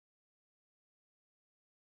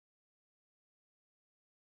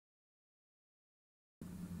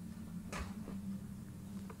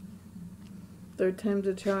Third time's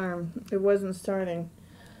a charm. It wasn't starting.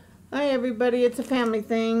 Hi everybody, it's a family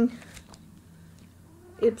thing.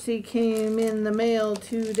 Ipsy came in the mail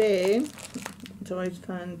today. It's always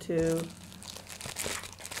fun to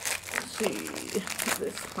see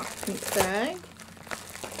this hot pink bag.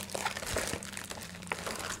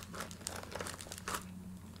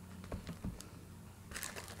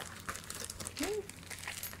 Okay.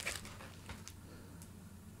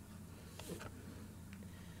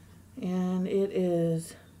 And it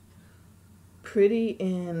is pretty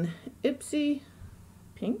in Ipsy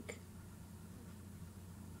pink.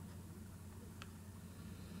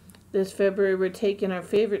 This February, we're taking our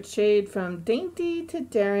favorite shade from dainty to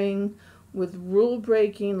daring with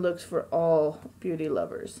rule-breaking looks for all beauty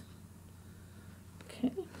lovers.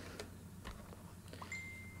 Okay.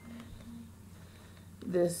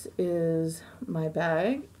 This is my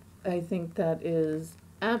bag. I think that is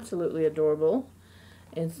absolutely adorable.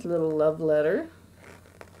 It's a little love letter.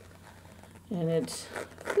 And it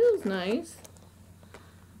feels nice.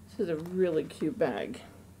 This is a really cute bag.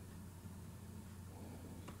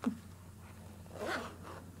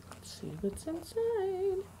 See what's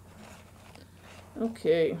inside.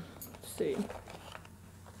 Okay, let's see.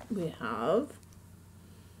 We have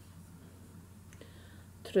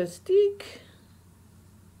Trestique.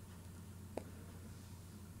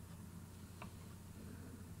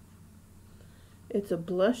 It's a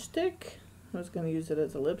blush stick. I was going to use it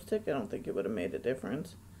as a lipstick. I don't think it would have made a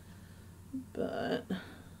difference. But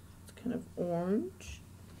it's kind of orange.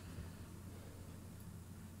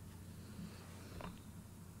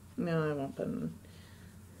 No, I won't put it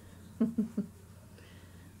in.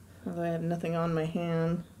 Although I have nothing on my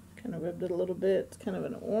hand. Kind of rubbed it a little bit. It's kind of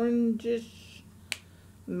an orangish,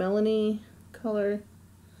 melony color.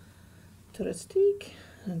 Touristique.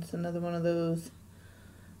 It's another one of those,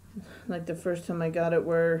 like the first time I got it,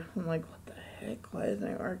 where I'm like, what the heck? Why isn't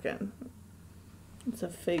it working? It's a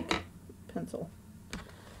fake pencil.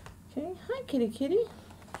 Okay, hi kitty kitty.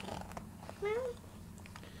 Meow.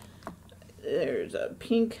 There's a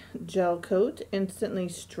pink gel coat, instantly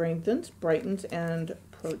strengthens, brightens, and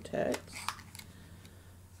protects.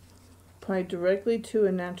 Apply directly to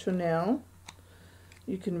a natural nail.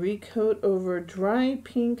 You can recoat over dry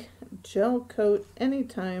pink gel coat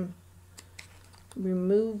anytime.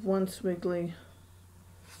 Remove once wiggly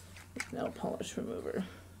nail polish remover.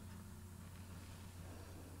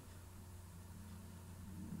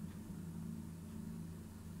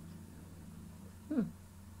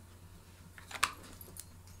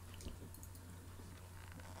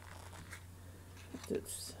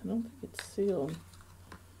 I don't think it's sealed.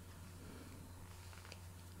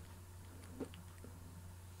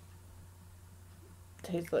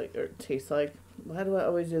 Tastes like, why do I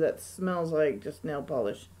always do that? Smells like just nail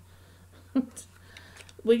polish.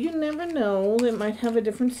 Well, you never know. It might have a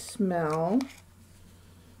different smell.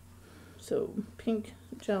 So, pink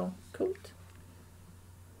gel coat.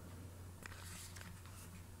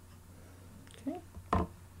 Okay.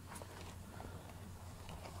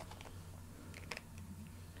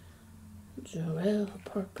 Joelle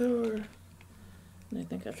Parker. And I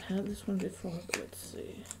think I've had this one before, but let's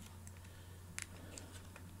see.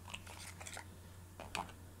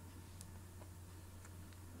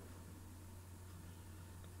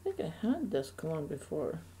 I think I had this cologne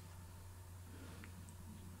before.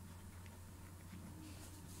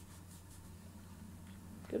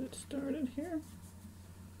 Get it started here.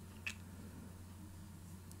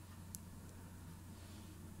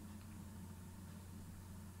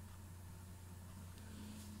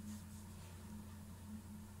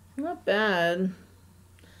 Not bad.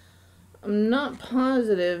 I'm not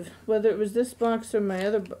positive whether it was this box or my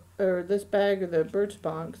other, or this bag or the Birch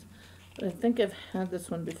box, but I think I've had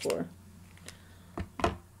this one before.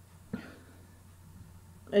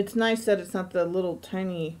 It's nice that it's not the little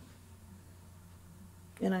tiny,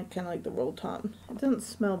 and I kind of like the roll top. It doesn't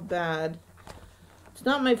smell bad. It's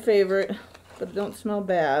not my favorite, but it don't smell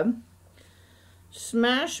bad.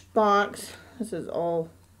 Smashbox. This is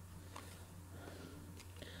all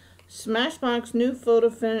Smashbox New Photo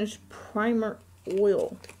Finish Primer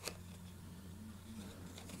Oil.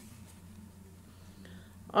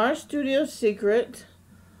 Our studio secret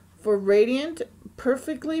for radiant,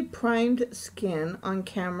 perfectly primed skin on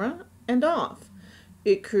camera and off.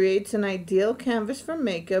 It creates an ideal canvas for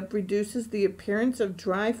makeup, reduces the appearance of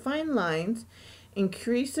dry, fine lines,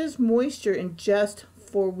 increases moisture in just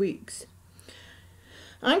 4 weeks.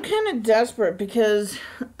 I'm kind of desperate because,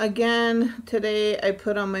 again, today I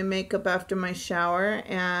put on my makeup after my shower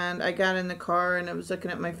and I got in the car and I was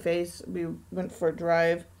looking at my face. We went for a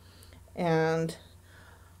drive and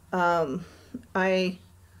I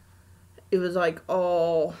it was like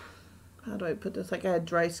all, how do I put this? Like I had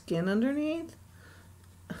dry skin underneath.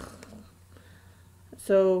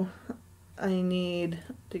 So I need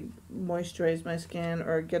to moisturize my skin,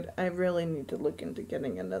 or I really need to look into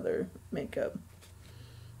getting another makeup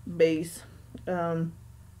base. I'm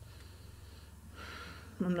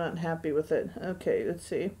not happy with it. Okay, let's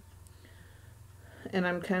see. And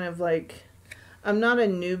I'm kind of like, I'm not a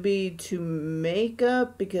newbie to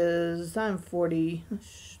makeup because I'm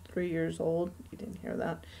 43 years old. You didn't hear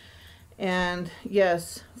that. And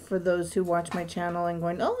yes, for those who watch my channel and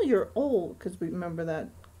going, oh, you're old, because we remember that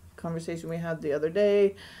conversation we had the other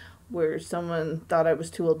day where someone thought I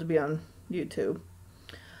was too old to be on YouTube.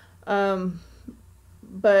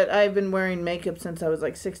 But I've been wearing makeup since I was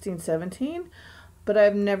like 16, 17, but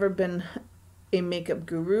I've never been a makeup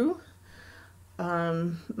guru.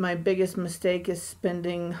 My biggest mistake is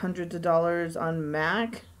spending hundreds of dollars on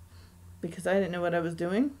MAC because I didn't know what I was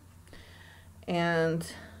doing. And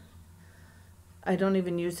I don't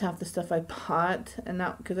even use half the stuff I bought, and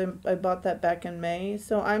not because I bought that back in May.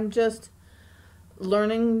 So I'm just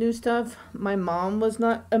learning new stuff. My mom was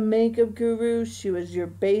not a makeup guru. She was your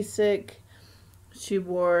basic. She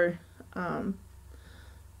wore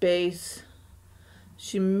base.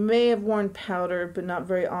 She may have worn powder, but not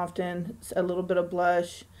very often. A little bit of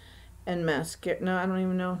blush and mascara. No, I don't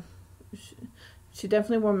even know. She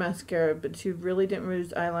definitely wore mascara, but she really didn't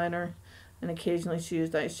use eyeliner. And occasionally she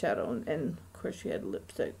used eyeshadow. And of course she had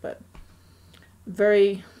lipstick, but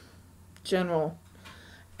very general.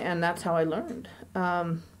 And that's how I learned.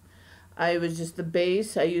 I was just the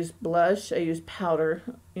base. I used blush. I used powder,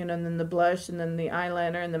 and then the blush, and then the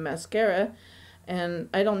eyeliner and the mascara. And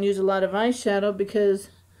I don't use a lot of eyeshadow because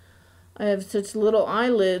I have such little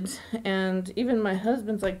eyelids. And even my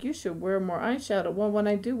husband's like, you should wear more eyeshadow. Well, when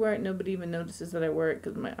I do wear it, nobody even notices that I wear it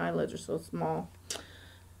because my eyelids are so small.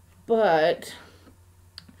 But,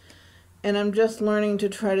 and I'm just learning to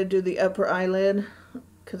try to do the upper eyelid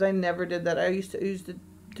because I never did that. I used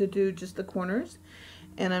to do just the corners.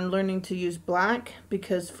 And I'm learning to use black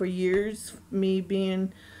because for years, me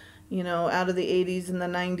being, out of the 80s and the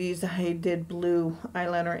 90s, I did blue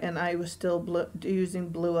eyeliner, and I was still using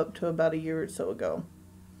blue up to about a year or so ago.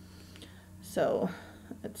 So,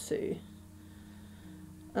 let's see.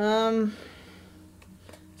 So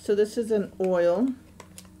this is an oil,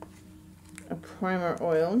 a primer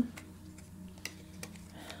oil.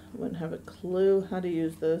 Wouldn't have a clue how to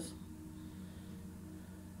use this.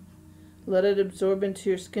 Let it absorb into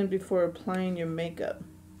your skin before applying your makeup.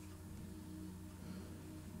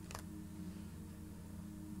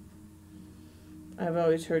 I've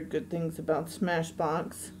always heard good things about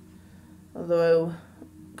Smashbox, although,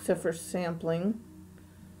 except for sampling,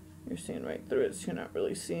 you're seeing right through it, so you're not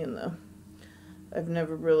really seeing the, I've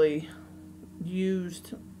never really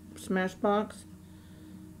used Smashbox.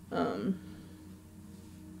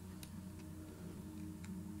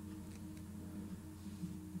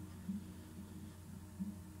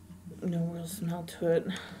 No real smell to it,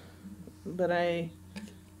 but I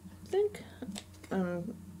think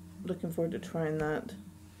I'm looking forward to trying that.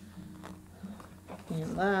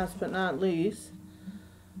 And last but not least,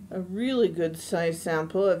 a really good size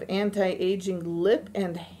sample of anti-aging lip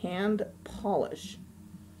and hand polish.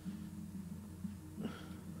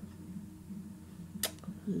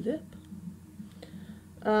 Lip.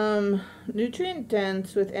 Nutrient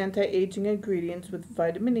dense with anti-aging ingredients with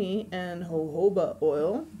vitamin E and jojoba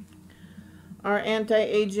oil. Our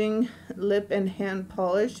anti-aging lip and hand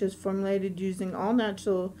polish is formulated using all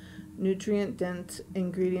natural nutrient-dense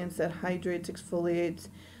ingredients that hydrates, exfoliates,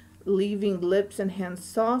 leaving lips and hands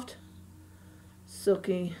soft,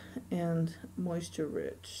 silky, and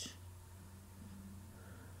moisture-rich.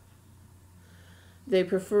 They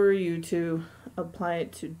prefer you to apply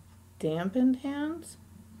it to dampened hands.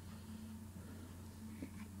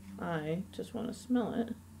 I just want to smell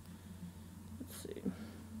it. Let's see.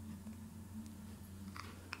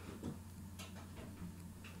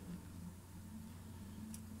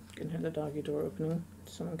 You can hear the doggy door opening.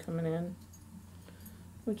 Someone coming in,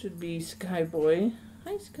 which would be Skyboy.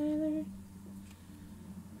 Hi, Skyler.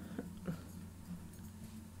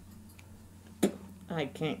 I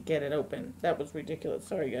can't get it open. That was ridiculous.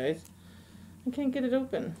 Sorry, guys. I can't get it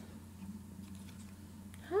open.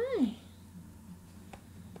 Hi.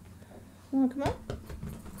 Want to come up?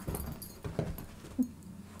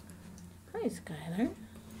 Hi, Skyler.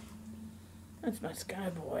 That's my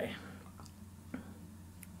Skyboy.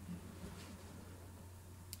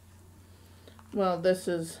 Well, this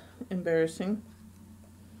is embarrassing.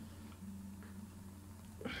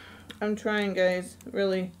 I'm trying, guys,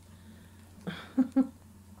 really.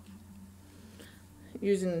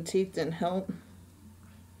 Using the teeth didn't help.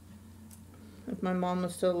 If my mom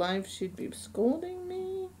was still alive, she'd be scolding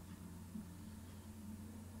me.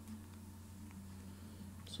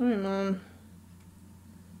 Sorry, Mom.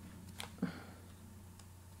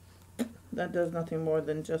 That does nothing more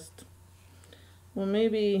than just... Well,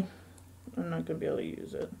 maybe I'm not going to be able to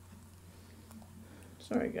use it.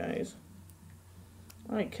 Sorry, guys.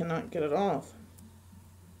 I cannot get it off.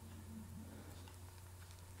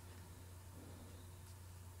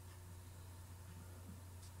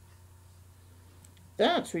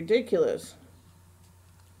 That's ridiculous.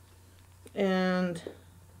 And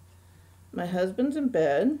my husband's in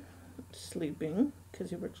bed, sleeping, because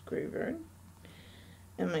he works graveyard.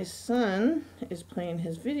 And my son is playing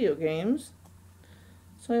his video games,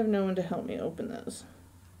 so I have no one to help me open this.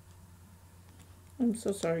 I'm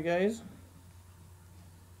so sorry, guys.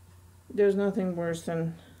 There's nothing worse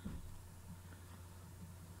than...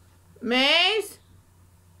 Maze?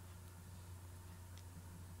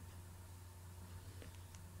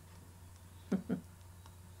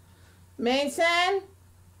 Mason? I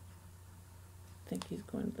think he's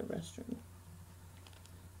going to the restroom.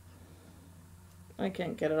 I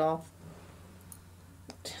can't get it off.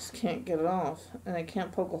 Just can't get it off. And I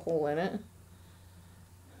can't poke a hole in it.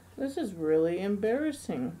 This is really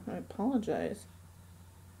embarrassing. I apologize.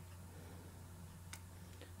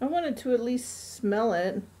 I wanted to at least smell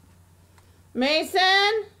it.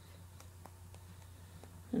 Mason!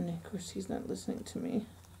 And of course he's not listening to me.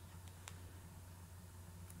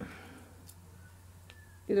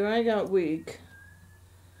 Either I got weak.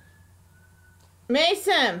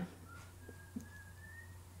 Mason!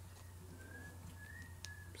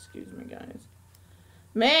 Excuse me, guys.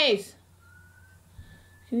 Mace!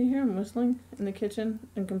 Can you hear him whistling in the kitchen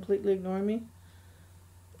and completely ignoring me?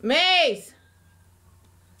 Mace!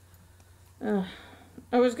 I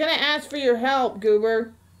was going to ask for your help,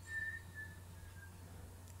 Goober.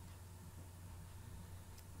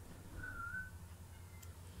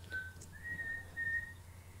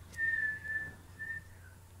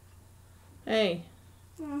 Hey.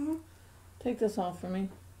 Take this off for me.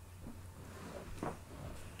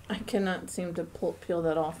 I cannot seem to peel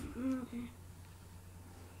that off. Okay.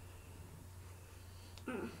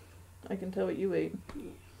 I can tell what you ate. Yeah.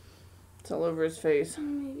 It's all over his face.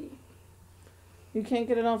 Maybe. You can't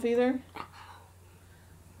get it off either?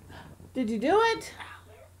 Did you do it?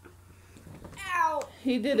 Ow!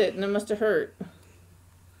 He did it and it must have hurt.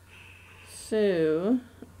 So,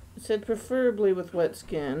 it said preferably with wet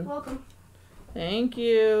skin. Welcome. Thank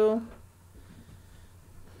you.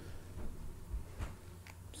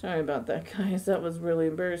 Sorry about that, guys. That was really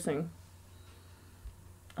embarrassing.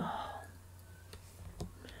 Oh.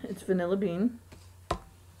 It's vanilla bean.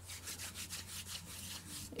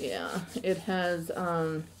 Yeah, it has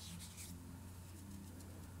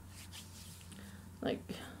like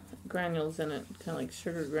granules in it, kind of like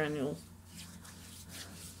sugar granules.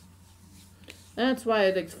 That's why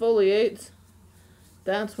it exfoliates.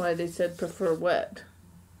 That's why they said prefer wet.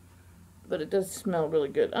 But it does smell really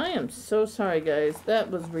good. I am so sorry, guys. That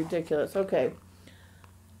was ridiculous. Okay.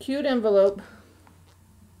 Cute envelope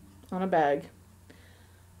on a bag.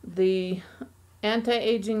 The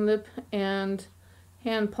anti-aging lip and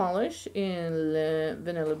hand polish in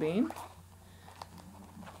vanilla bean.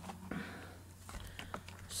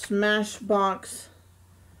 Smashbox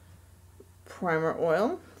primer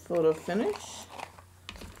oil, photo finish.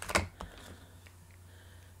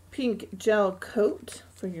 Pink gel coat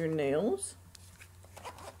for your nails.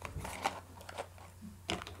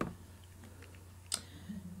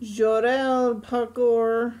 Jorel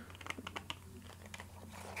Parkour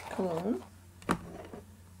cologne.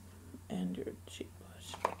 And your cheek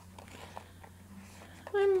blush.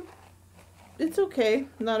 It's okay.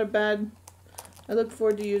 Not a bad. I look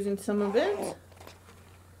forward to using some of it.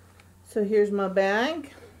 So here's my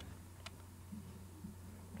bag.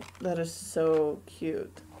 That is so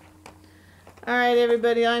cute. Alright,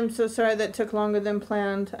 everybody, I'm so sorry that took longer than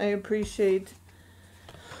planned. I appreciate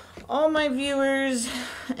all my viewers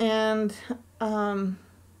and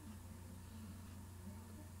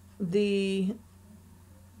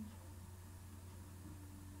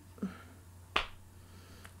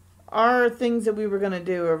our things that we were going to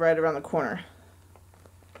do are right around the corner.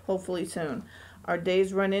 Hopefully soon. Our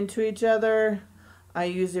days run into each other. I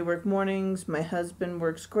usually work mornings. My husband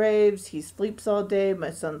works graves. He sleeps all day.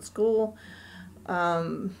 My son's school.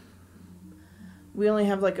 We only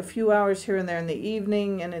have like a few hours here and there in the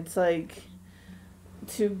evening, and it's like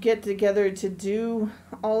to get together to do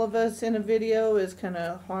all of us in a video is kind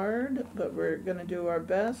of hard, but we're going to do our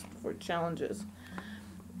best for challenges.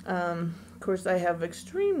 Of course, I have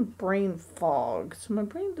extreme brain fog, so my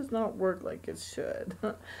brain does not work like it should.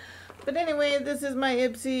 But anyway, this is my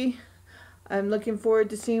Ipsy. I'm looking forward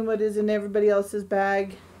to seeing what is in everybody else's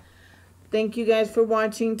bag. Thank you guys for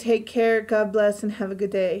watching. Take care. God bless and have a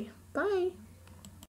good day. Bye.